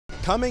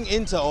Coming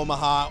into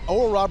Omaha,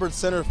 Oral Roberts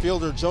center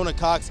fielder Jonah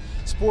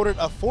sported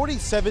a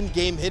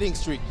 47-game hitting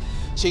streak,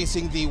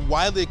 chasing the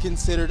widely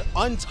considered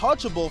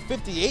untouchable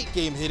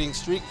 58-game hitting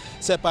streak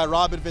set by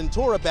Robert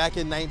Ventura back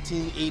in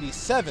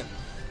 1987.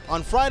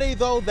 On Friday,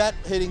 though, that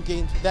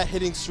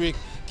hitting streak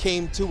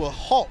came to a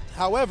halt.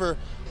 However,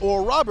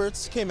 Oral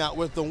Roberts came out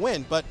with the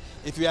win. But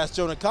if you ask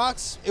Jonah,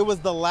 it was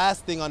the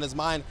last thing on his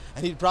mind,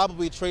 and he'd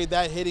probably trade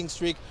that hitting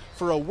streak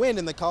for a win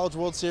in the College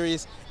World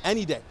Series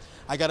any day.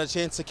 I got a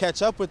chance to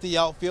catch up with the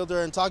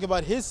outfielder and talk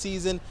about his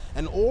season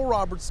and Oral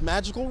Roberts'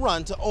 magical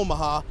run to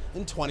Omaha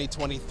in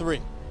 2023.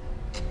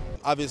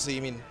 Obviously, I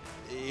mean,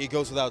 it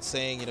goes without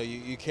saying,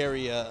 you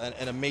carry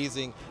an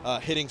amazing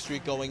hitting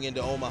streak going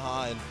into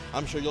Omaha, and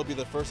I'm sure you'll be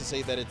the first to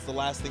say that it's the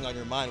last thing on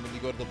your mind when you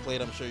go to the plate.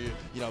 I'm sure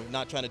you're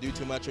not trying to do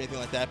too much or anything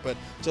like that, but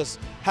just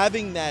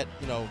having that,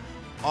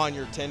 on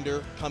your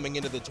tender coming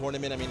into the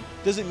tournament, I mean,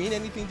 does it mean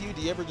anything to you?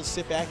 Do you ever just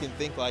sit back and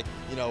think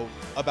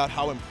about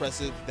how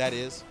impressive that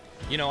is?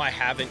 I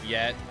haven't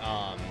yet.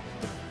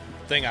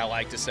 The thing I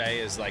like to say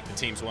is the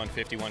team's won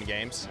 51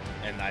 games,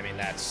 and I mean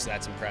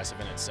that's impressive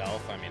in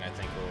itself. I mean, I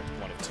think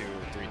we're one of 2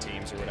 or 3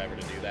 teams or whatever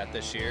to do that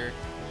this year,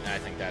 and I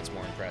think that's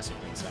more impressive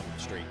than some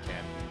streak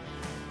can.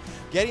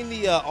 Getting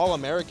the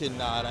All-American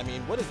nod, I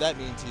mean, what does that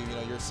mean to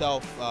you?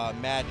 Yourself,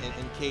 Matt,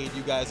 and Cade,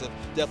 you guys have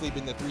definitely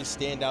been the 3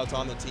 standouts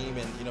on the team,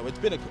 and it's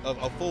been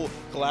a full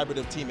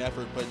collaborative team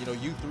effort. But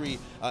you 3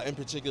 in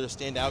particular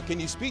stand out. Can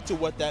you speak to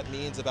what that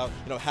means about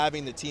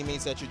having the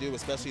teammates that you do,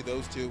 especially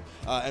those 2,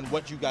 and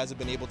what you guys have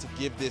been able to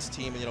give this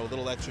team, a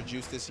little extra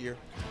juice this year?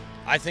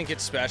 I think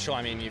it's special.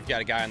 I mean, you've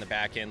got a guy on the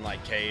back end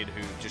like Cade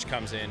who just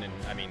comes in and,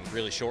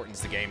 really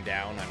shortens the game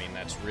down. I mean,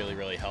 that's really,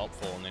 really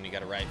helpful. And then you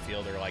got a right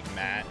fielder like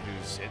Matt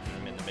who's hitting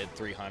them in the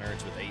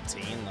mid-300s with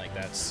 18.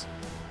 That's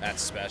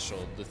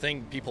special. The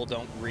thing people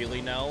don't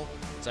really know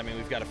is,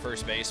 we've got a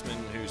first baseman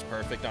who's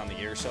perfect on the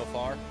year so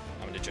far.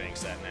 I'm going to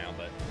jinx that now,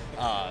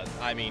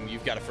 but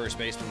you've got a first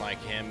baseman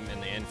like him in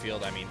the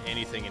infield.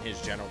 Anything in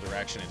his general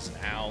direction is an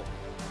out.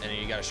 And then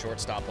you got a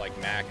shortstop like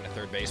Mac and a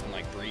third baseman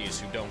like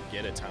Breeze who don't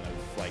get a ton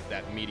of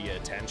that media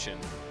attention.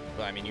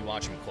 But you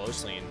watch them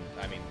closely, and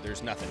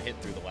there's nothing hit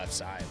through the left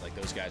side.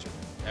 Those guys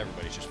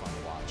everybody's just fun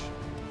to watch.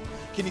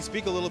 Can you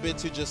speak a little bit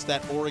to just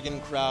that Oregon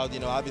crowd?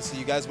 Obviously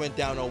you guys went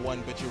down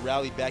 0-1, but you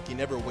rallied back. You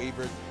never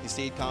wavered. You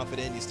stayed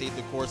confident. You stayed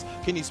the course.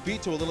 Can you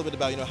speak to a little bit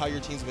about how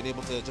your team's been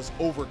able to just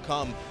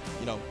overcome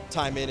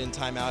time in and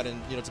time out, and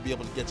to be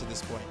able to get to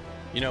this point?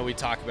 We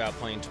talk about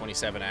playing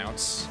 27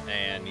 ounce,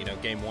 and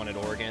game 1 at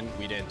Oregon,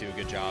 we didn't do a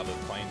good job of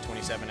playing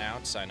 27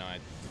 ounce. I know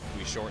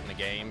we shortened the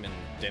game and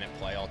didn't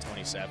play all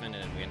 27,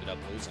 and we ended up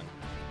losing.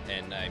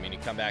 And you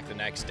come back the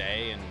next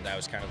day, and that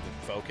was kind of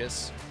the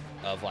focus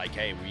of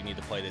hey, we need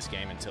to play this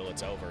game until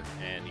it's over.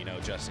 And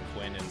Justin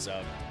Quinn ends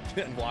up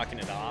walking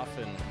it off,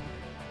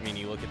 and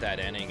you look at that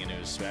inning, and it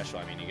was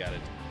special. You got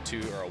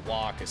a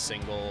walk, a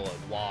single,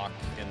 a walk,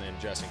 and then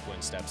Justin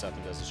Quinn steps up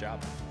and does his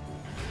job.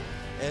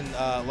 And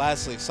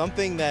lastly,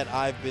 something that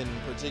I've been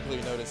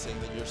particularly noticing,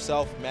 that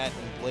yourself, Matt,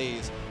 and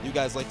Blaze, you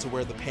guys like to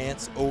wear the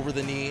pants over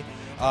the knee.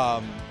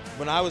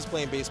 When I was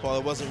playing baseball,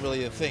 it wasn't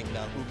really a thing.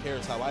 Now, who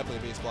cares how I play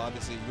baseball?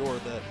 Obviously, you're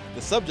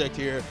the subject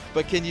here.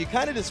 But can you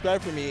kind of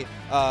describe for me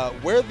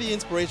where the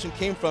inspiration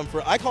came from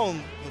for, I call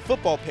them the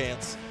football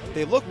pants.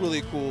 They look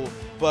really cool.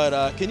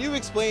 But can you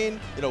explain,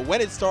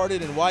 when it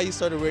started and why you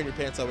started wearing your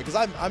pants that way? Because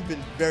I've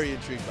been very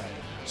intrigued by it.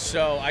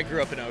 So I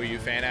grew up an OU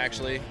fan,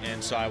 actually,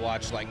 and so I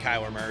watched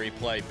Kyler Murray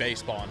play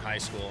baseball in high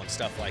school and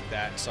stuff like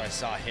that. So I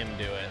saw him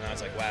do it, and I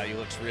was like, wow, he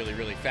looks really,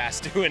 really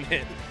fast doing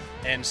it.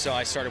 And so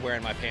I started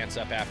wearing my pants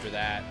up after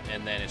that,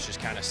 and then it's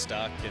just kind of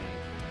stuck. And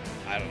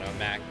I don't know,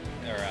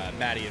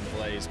 Maddie and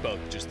Blaze both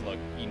just look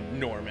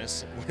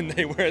enormous when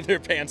they wear their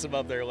pants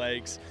above their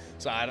legs.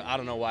 So I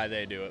don't know why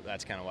they do it.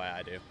 That's kind of why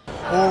I do.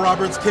 Oral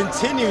Roberts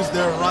continues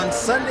their run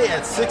Sunday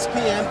at 6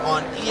 p.m.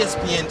 on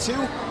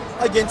ESPN2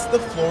 against the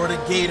Florida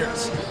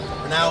Gators.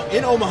 Now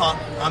in Omaha,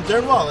 I'm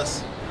Darron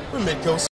Wallace for Midco Sports.